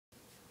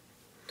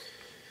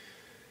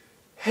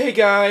Hey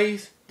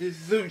guys, this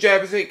is Luke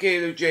Jabbers,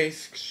 aka Luke J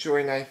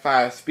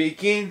 95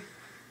 speaking.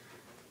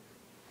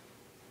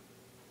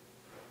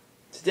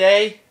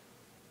 Today,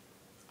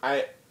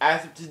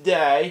 as of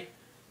today,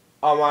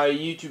 on my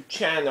YouTube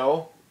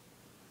channel,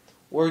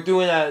 we're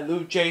doing a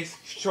Luke J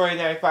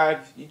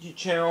 95 YouTube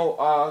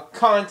channel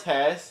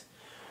contest.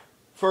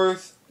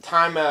 First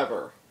time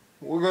ever.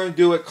 We're going to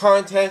do a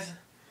contest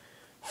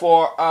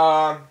for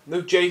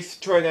Luke J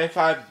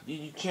 95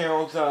 YouTube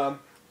channel's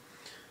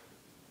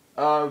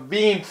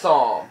theme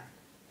song.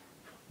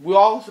 We'll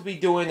also be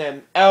doing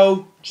an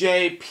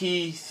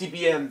LJP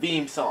CBM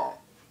theme song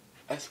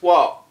as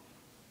well.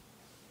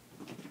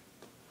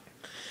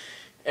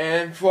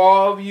 And for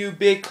all of you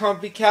big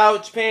comfy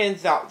couch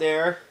fans out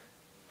there,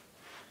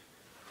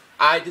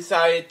 I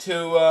decided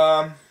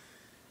to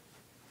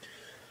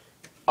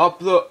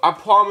upload. I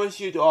promise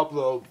you to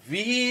upload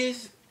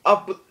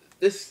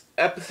this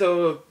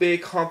episode of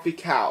Big Comfy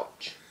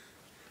Couch.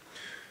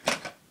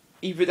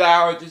 Either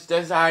that or just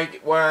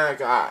decide what I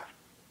got.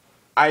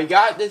 I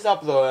got this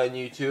upload on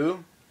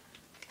YouTube.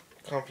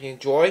 Comfy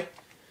Enjoy.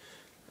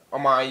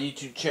 On my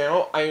YouTube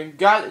channel. I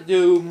got to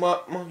do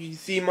Monkey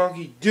See,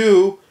 Monkey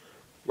Do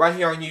right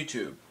here on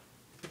YouTube.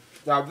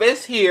 Now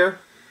this here,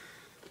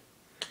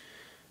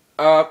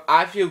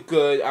 I feel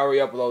good. I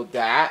already uploaded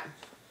that.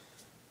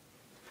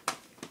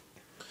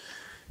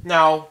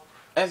 Now,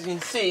 as you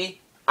can see,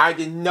 I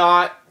did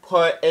not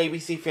put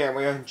ABC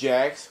Family on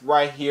Jax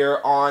right here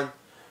on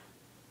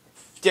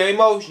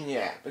Dailymotion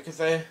yet,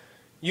 because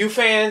you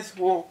fans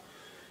will,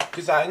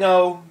 because I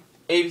know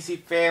ABC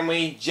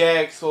Family,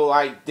 Jax will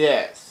like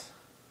this.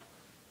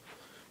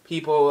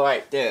 People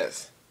like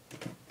this.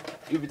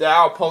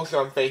 I'll post it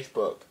on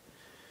Facebook.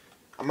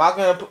 I'm not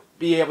going to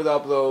be able to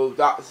upload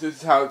Dr.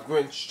 Seuss's How the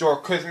Grinch Stole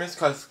Christmas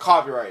because it's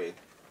copyrighted.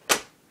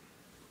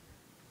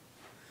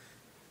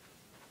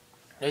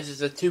 This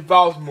is a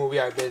 2000 movie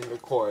I've been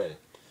recording.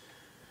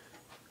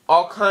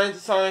 All kinds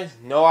of songs,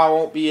 no, I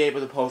won't be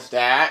able to post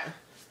that.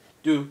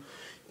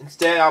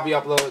 Instead, I'll be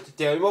uploaded to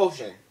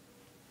Dailymotion,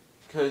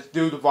 because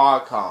due to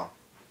Viacom.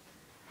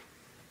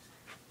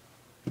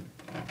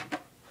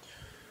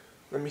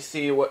 Let me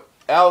see what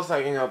else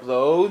I can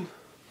upload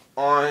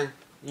on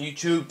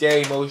YouTube,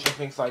 Dailymotion,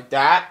 things like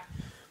that,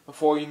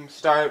 before you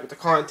start with the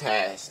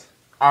contest.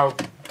 I'll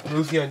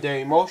lose you on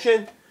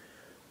Dailymotion.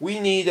 We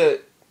need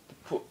to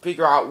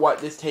figure out what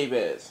this tape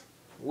is.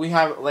 We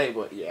haven't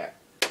labeled it yet.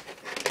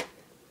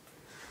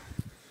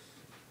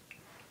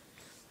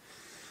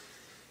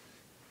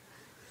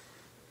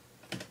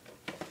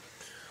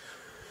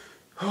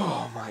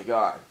 Oh my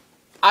god.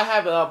 I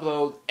haven't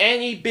uploaded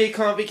any Big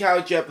Comfy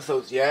Couch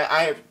episodes yet.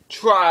 I have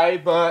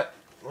tried, but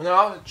when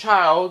I was a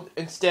child,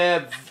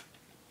 instead of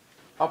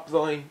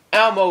uploading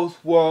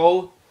Elmo's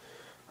World,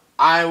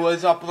 I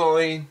was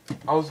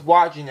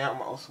watching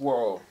Elmo's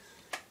World.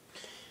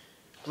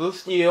 Blue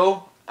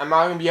Steel, I'm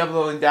not going to be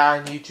uploading that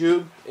on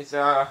YouTube. It's,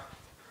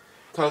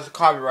 because of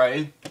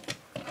copyrighted.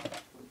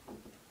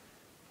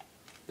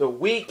 The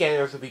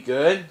Weekenders will be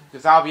good,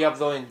 because I'll be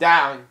uploading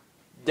that on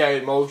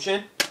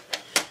Dailymotion.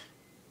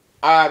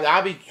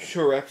 That'd be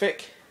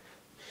terrific.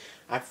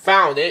 I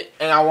found it,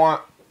 and I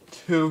want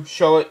to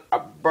show it,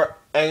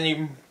 and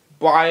you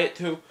buy it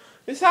to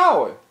this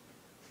hour.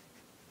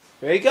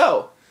 There you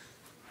go.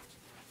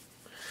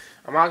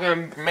 I'm not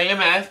going to make a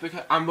mess,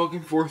 because I'm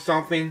looking for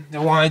something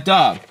that I want to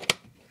dub.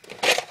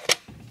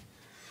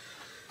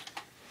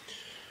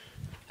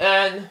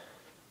 And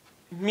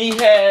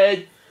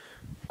Meathead,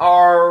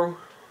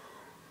 Meathead,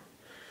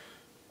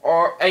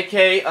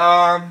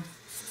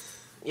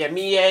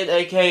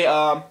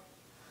 aka,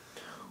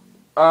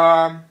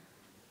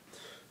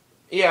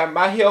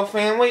 My Hero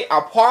Family, I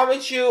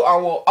promise you I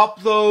will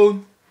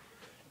upload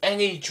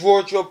any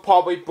Georgia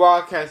Public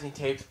Broadcasting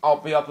tapes I'll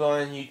be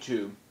uploading on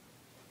YouTube.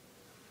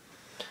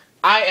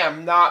 I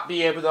am not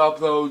be able to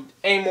upload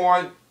any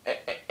more,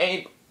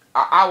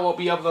 I will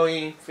be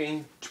uploading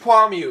things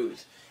prom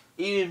use,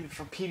 even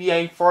for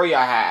PBA 3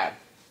 I have.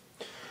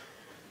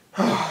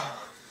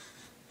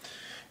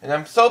 And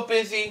I'm so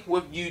busy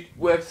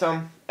with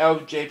some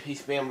LJP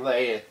spam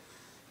related.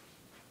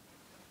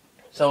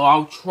 So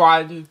I'll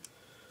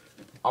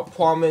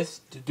promise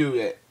to do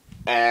it.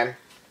 And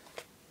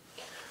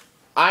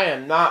I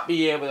am not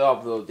be able to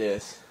upload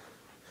this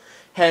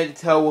Head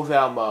to Toe with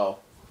Elmo.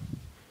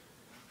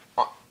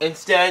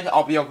 Instead,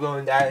 I'll be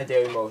uploading that in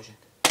Dailymotion.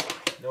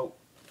 Nope.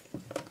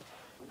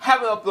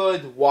 Haven't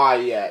uploaded Y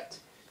yet,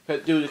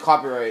 due to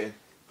copyright.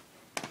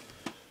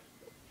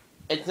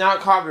 It's not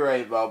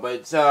copyrighted though, but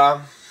it's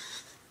oh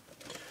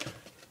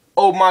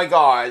my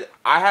god,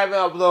 I haven't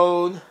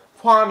uploaded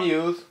prom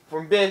use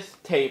from this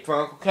tape from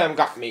Uncle Clem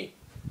Got Me.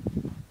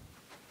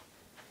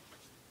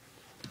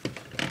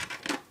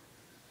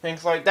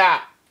 Things like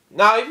that.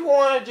 Now, if you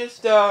want to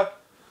just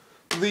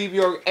leave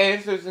your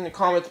answers in the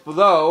comments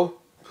below,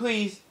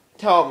 please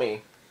tell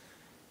me.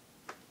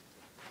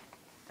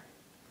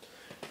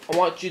 I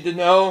want you to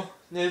know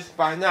this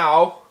by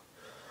now.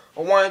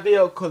 I want a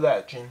video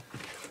collection.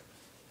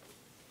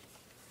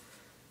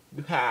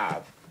 You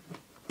have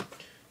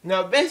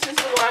Now this is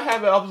what I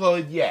haven't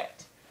uploaded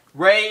yet.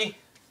 Red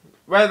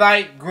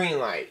light, green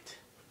light.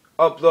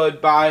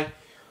 Uploaded by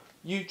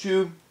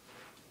YouTube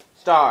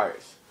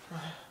Stars.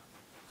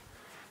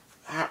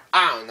 I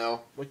don't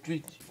know, which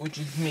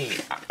is me.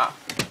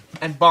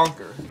 And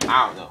Bunker.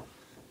 I don't know.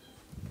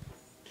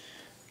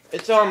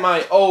 It's on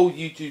my old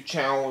YouTube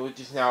channel, which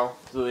is now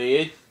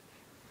deleted.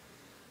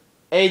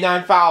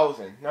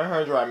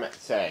 89,900 I meant to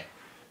say.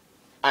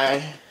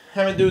 I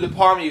haven't do the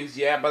promise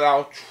yet, but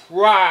I'll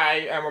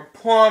try. I will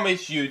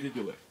promise you to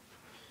do it.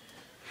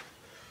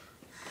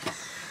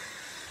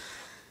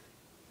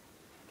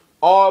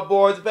 All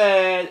aboard the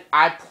bed.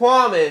 I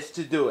promise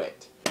to do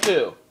it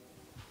too.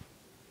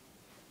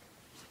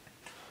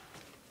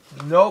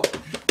 Nope.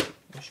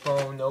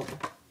 Wishbone, nope.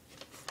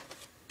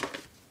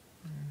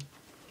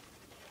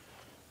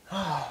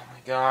 Oh my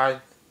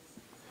god.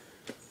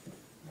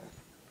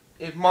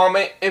 If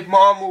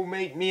mom will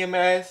make me a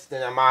mess,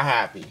 then I'm not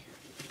happy.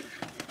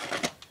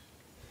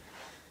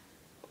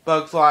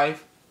 Bugs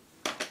Life.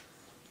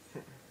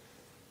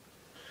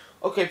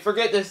 Okay,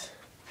 forget this.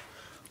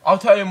 I'll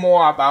tell you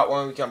more about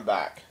when we come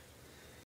back.